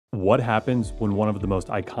What happens when one of the most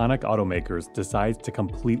iconic automakers decides to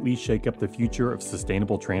completely shake up the future of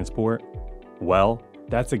sustainable transport? Well,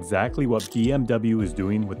 that's exactly what BMW is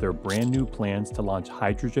doing with their brand new plans to launch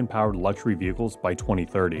hydrogen-powered luxury vehicles by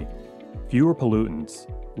 2030. Fewer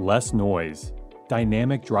pollutants, less noise,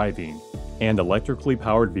 dynamic driving, and electrically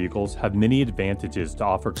powered vehicles have many advantages to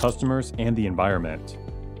offer customers and the environment.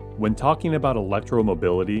 When talking about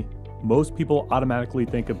electromobility, most people automatically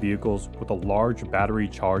think of vehicles with a large battery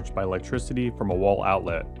charged by electricity from a wall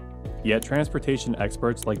outlet. Yet transportation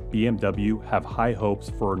experts like BMW have high hopes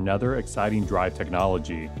for another exciting drive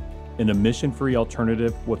technology, an emission-free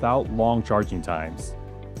alternative without long charging times.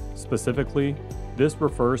 Specifically, this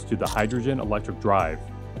refers to the hydrogen electric drive,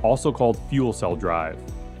 also called fuel cell drive.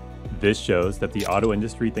 This shows that the auto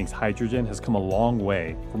industry thinks hydrogen has come a long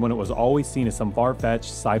way from when it was always seen as some far-fetched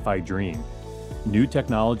sci-fi dream. New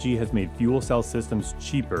technology has made fuel cell systems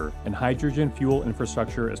cheaper, and hydrogen fuel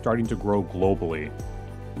infrastructure is starting to grow globally.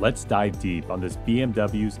 Let's dive deep on this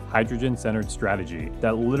BMW's hydrogen-centered strategy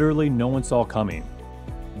that literally no one saw coming.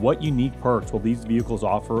 What unique perks will these vehicles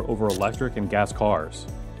offer over electric and gas cars?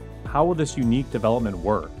 How will this unique development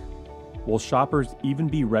work? Will shoppers even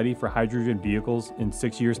be ready for hydrogen vehicles in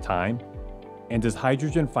 6 years' time? And does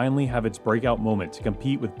hydrogen finally have its breakout moment to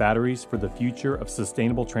compete with batteries for the future of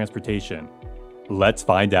sustainable transportation? Let's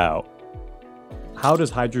find out. How does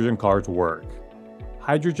hydrogen cars work?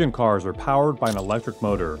 Hydrogen cars are powered by an electric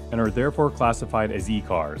motor and are therefore classified as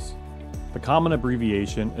e-cars. The common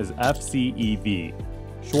abbreviation is FCEV,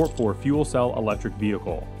 short for Fuel Cell Electric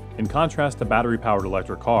Vehicle, in contrast to battery-powered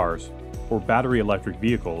electric cars, or battery electric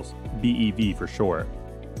vehicles, BEV for short.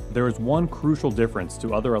 There is one crucial difference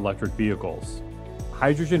to other electric vehicles.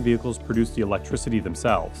 Hydrogen vehicles produce the electricity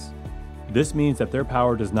themselves. This means that their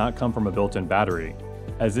power does not come from a built-in battery,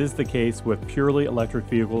 as is the case with purely electric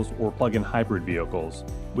vehicles or plug-in hybrid vehicles,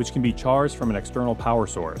 which can be charged from an external power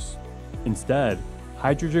source. Instead,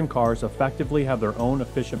 hydrogen cars effectively have their own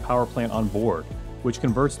efficient power plant on board, which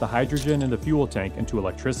converts the hydrogen in the fuel tank into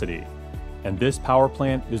electricity. And this power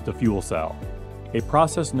plant is the fuel cell. A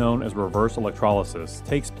process known as reverse electrolysis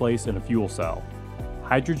takes place in a fuel cell.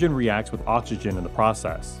 Hydrogen reacts with oxygen in the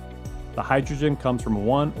process. The hydrogen comes from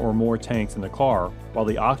one or more tanks in the car, while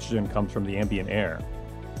the oxygen comes from the ambient air.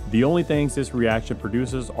 The only things this reaction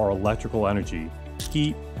produces are electrical energy,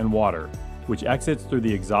 heat, and water, which exits through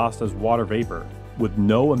the exhaust as water vapor, with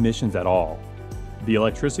no emissions at all. The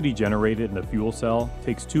electricity generated in the fuel cell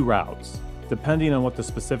takes two routes, depending on what the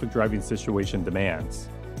specific driving situation demands.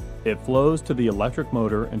 It flows to the electric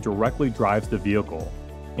motor and directly drives the vehicle,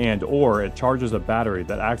 or it charges a battery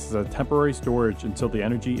that acts as a temporary storage until the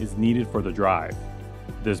energy is needed for the drive.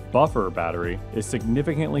 This buffer battery is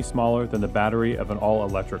significantly smaller than the battery of an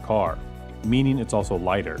all-electric car, meaning it's also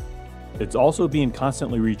lighter. It's also being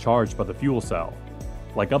constantly recharged by the fuel cell.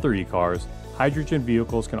 Like other e-cars, hydrogen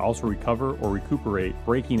vehicles can also recover or recuperate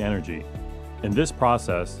braking energy. In this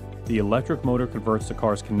process, the electric motor converts the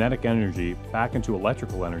car's kinetic energy back into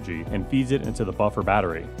electrical energy and feeds it into the buffer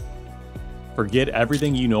battery. Forget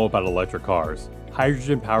everything you know about electric cars.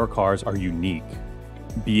 Hydrogen power cars are unique.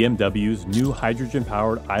 BMW's new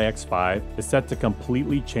hydrogen-powered iX5 is set to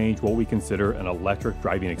completely change what we consider an electric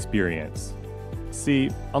driving experience. See,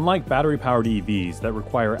 unlike battery-powered EVs that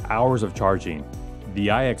require hours of charging, the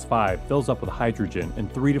iX5 fills up with hydrogen in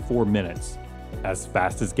 3 to 4 minutes, as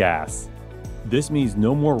fast as gas. This means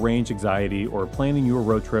no more range anxiety or planning your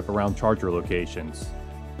road trip around charger locations.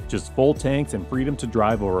 Just full tanks and freedom to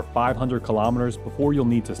drive over 500 kilometers before you'll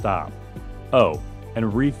need to stop. Oh,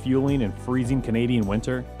 and refueling in freezing Canadian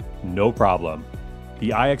winter? No problem. The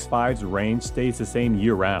iX5's range stays the same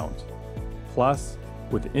year-round. Plus,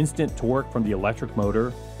 with instant torque from the electric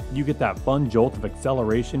motor, you get that fun jolt of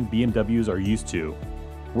acceleration BMWs are used to.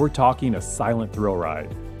 We're talking a silent thrill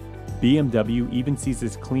ride. BMW even sees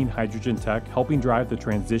its clean hydrogen tech helping drive the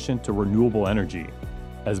transition to renewable energy.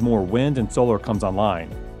 As more wind and solar comes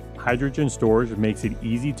online, hydrogen storage makes it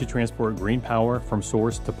easy to transport green power from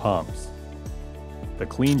source to pumps. The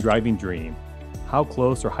clean driving dream. How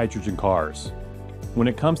close are hydrogen cars? When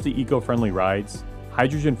it comes to eco-friendly rides,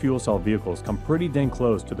 hydrogen fuel cell vehicles come pretty dang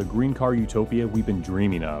close to the green car utopia we've been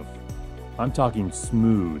dreaming of. I'm talking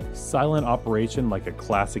smooth, silent operation like a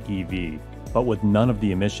classic EV, but with none of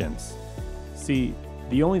the emissions. See,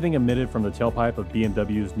 the only thing emitted from the tailpipe of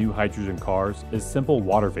BMW's new hydrogen cars is simple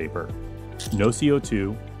water vapor. No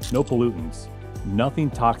CO2, no pollutants, nothing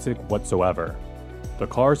toxic whatsoever. The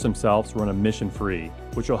cars themselves run emission-free,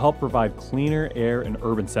 which will help provide cleaner air in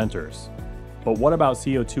urban centers. But what about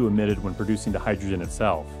CO2 emitted when producing the hydrogen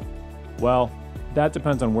itself? Well, that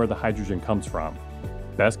depends on where the hydrogen comes from.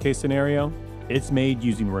 Best case scenario, It's made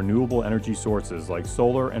using renewable energy sources like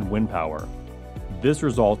solar and wind power. This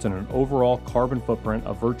results in an overall carbon footprint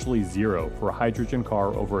of virtually zero for a hydrogen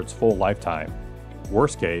car over its full lifetime.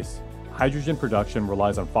 Worst case, hydrogen production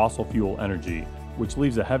relies on fossil fuel energy, which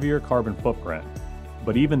leaves a heavier carbon footprint.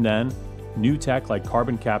 But even then, new tech like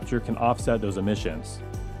carbon capture can offset those emissions.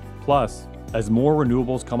 Plus, as more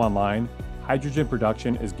renewables come online, hydrogen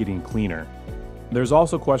production is getting cleaner. There's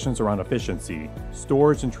also questions around efficiency,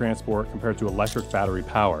 storage and transport compared to electric battery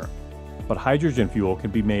power. But hydrogen fuel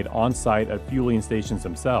can be made on-site at fueling stations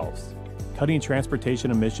themselves, cutting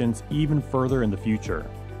transportation emissions even further in the future.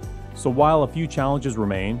 So while a few challenges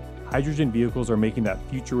remain, hydrogen vehicles are making that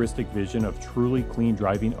futuristic vision of truly clean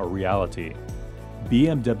driving a reality.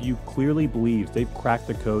 BMW clearly believes they've cracked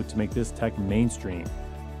the code to make this tech mainstream.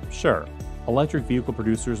 Sure, electric vehicle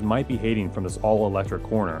producers might be hating from this all-electric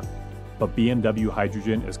corner, but BMW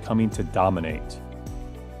Hydrogen is coming to dominate.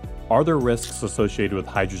 Are there risks associated with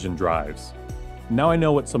hydrogen drives? Now I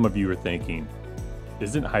know what some of you are thinking.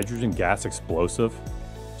 Isn't hydrogen gas explosive?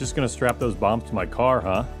 Just gonna strap those bombs to my car,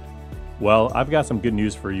 huh? Well, I've got some good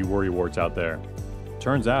news for you worrywarts out there.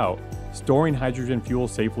 Turns out, storing hydrogen fuel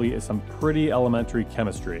safely is some pretty elementary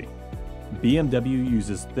chemistry. BMW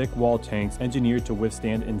uses thick wall tanks engineered to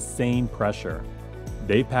withstand insane pressure.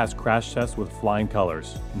 They pass crash tests with flying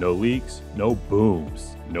colors. No leaks, no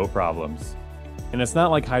booms, no problems. And it's not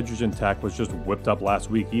like hydrogen tech was just whipped up last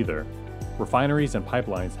week either. Refineries and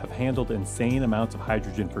pipelines have handled insane amounts of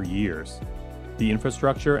hydrogen for years. The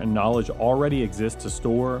infrastructure and knowledge already exist to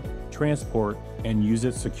store, transport, and use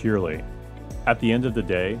it securely. At the end of the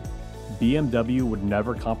day, BMW would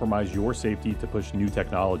never compromise your safety to push new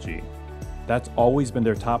technology. That's always been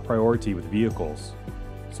their top priority with vehicles.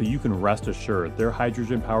 So you can rest assured their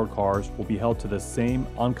hydrogen-powered cars will be held to the same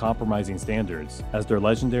uncompromising standards as their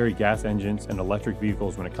legendary gas engines and electric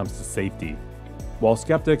vehicles when it comes to safety. While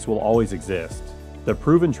skeptics will always exist, the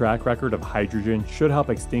proven track record of hydrogen should help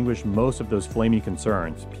extinguish most of those flaming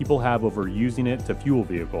concerns people have over using it to fuel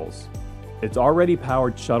vehicles. It's already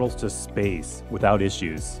powered shuttles to space without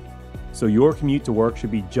issues. So your commute to work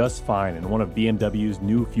should be just fine in one of BMW's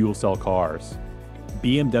new fuel cell cars.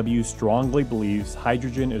 BMW strongly believes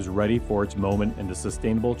hydrogen is ready for its moment in the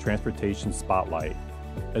sustainable transportation spotlight.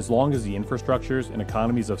 As long as the infrastructures and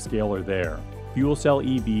economies of scale are there, fuel cell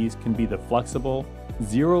EVs can be the flexible,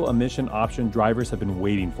 zero-emission option drivers have been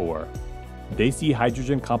waiting for. They see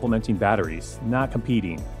hydrogen complementing batteries, not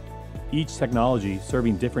competing. Each technology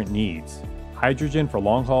serving different needs. Hydrogen for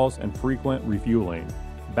long hauls and frequent refueling.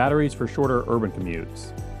 Batteries for shorter urban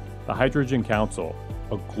commutes. The Hydrogen Council,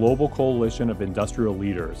 a global coalition of industrial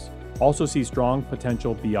leaders, also sees strong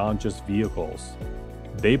potential beyond just vehicles.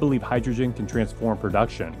 They believe hydrogen can transform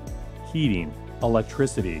production, heating,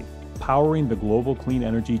 electricity, powering the global clean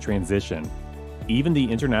energy transition. Even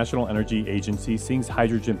the International Energy Agency sings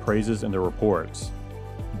hydrogen praises in their reports.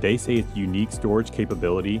 They say its unique storage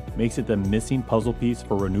capability makes it the missing puzzle piece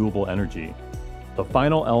for renewable energy, the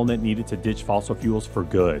final element needed to ditch fossil fuels for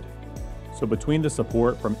good. So between the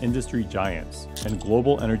support from industry giants and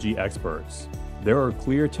global energy experts, there are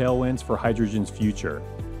clear tailwinds for hydrogen's future.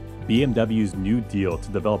 BMW's new deal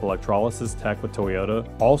to develop electrolysis tech with Toyota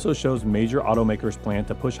also shows major automakers plan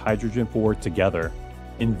to push hydrogen forward together,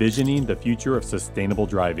 envisioning the future of sustainable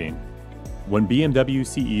driving. When BMW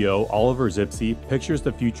CEO Oliver Zipse pictures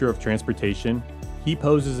the future of transportation, he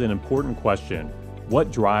poses an important question: what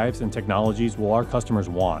drives and technologies will our customers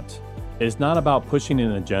want? It's not about pushing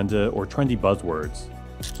an agenda or trendy buzzwords.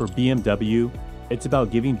 For BMW, it's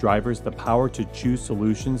about giving drivers the power to choose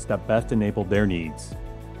solutions that best enable their needs.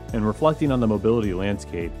 And reflecting on the mobility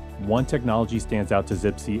landscape, one technology stands out to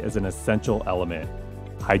Zipse as an essential element: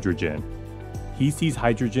 hydrogen. He sees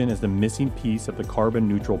hydrogen as the missing piece of the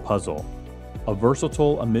carbon-neutral puzzle, a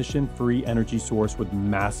versatile, emission-free energy source with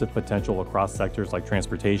massive potential across sectors like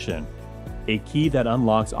transportation, a key that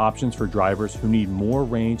unlocks options for drivers who need more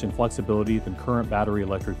range and flexibility than current battery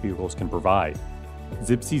electric vehicles can provide.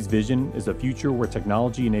 Zipse's vision is a future where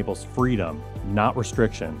technology enables freedom, not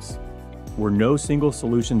restrictions, where no single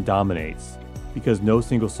solution dominates, because no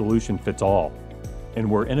single solution fits all, and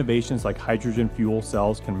where innovations like hydrogen fuel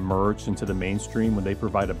cells can merge into the mainstream when they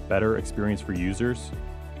provide a better experience for users.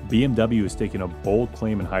 BMW is taking a bold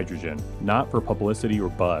claim in hydrogen, not for publicity or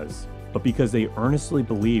buzz, but because they earnestly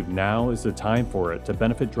believe now is the time for it to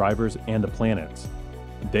benefit drivers and the planet.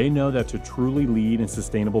 They know that to truly lead in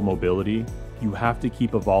sustainable mobility, you have to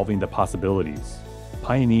keep evolving the possibilities.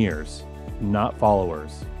 Pioneers, not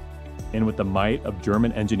followers. And with the might of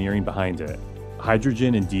German engineering behind it,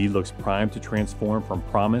 hydrogen indeed looks primed to transform from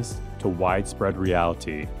promise to widespread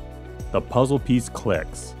reality. The puzzle piece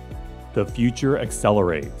clicks. The future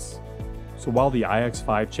accelerates. So while the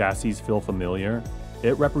iX5 chassis feel familiar,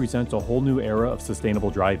 it represents a whole new era of sustainable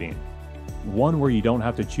driving. One where you don't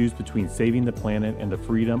have to choose between saving the planet and the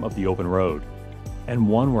freedom of the open road. And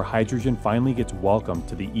one where hydrogen finally gets welcomed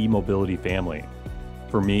to the e-mobility family.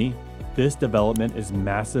 For me, this development is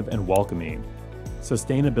massive and welcoming.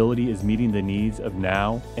 Sustainability is meeting the needs of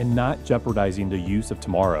now and not jeopardizing the use of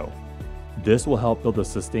tomorrow. This will help build a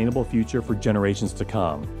sustainable future for generations to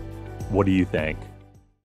come. What do you think?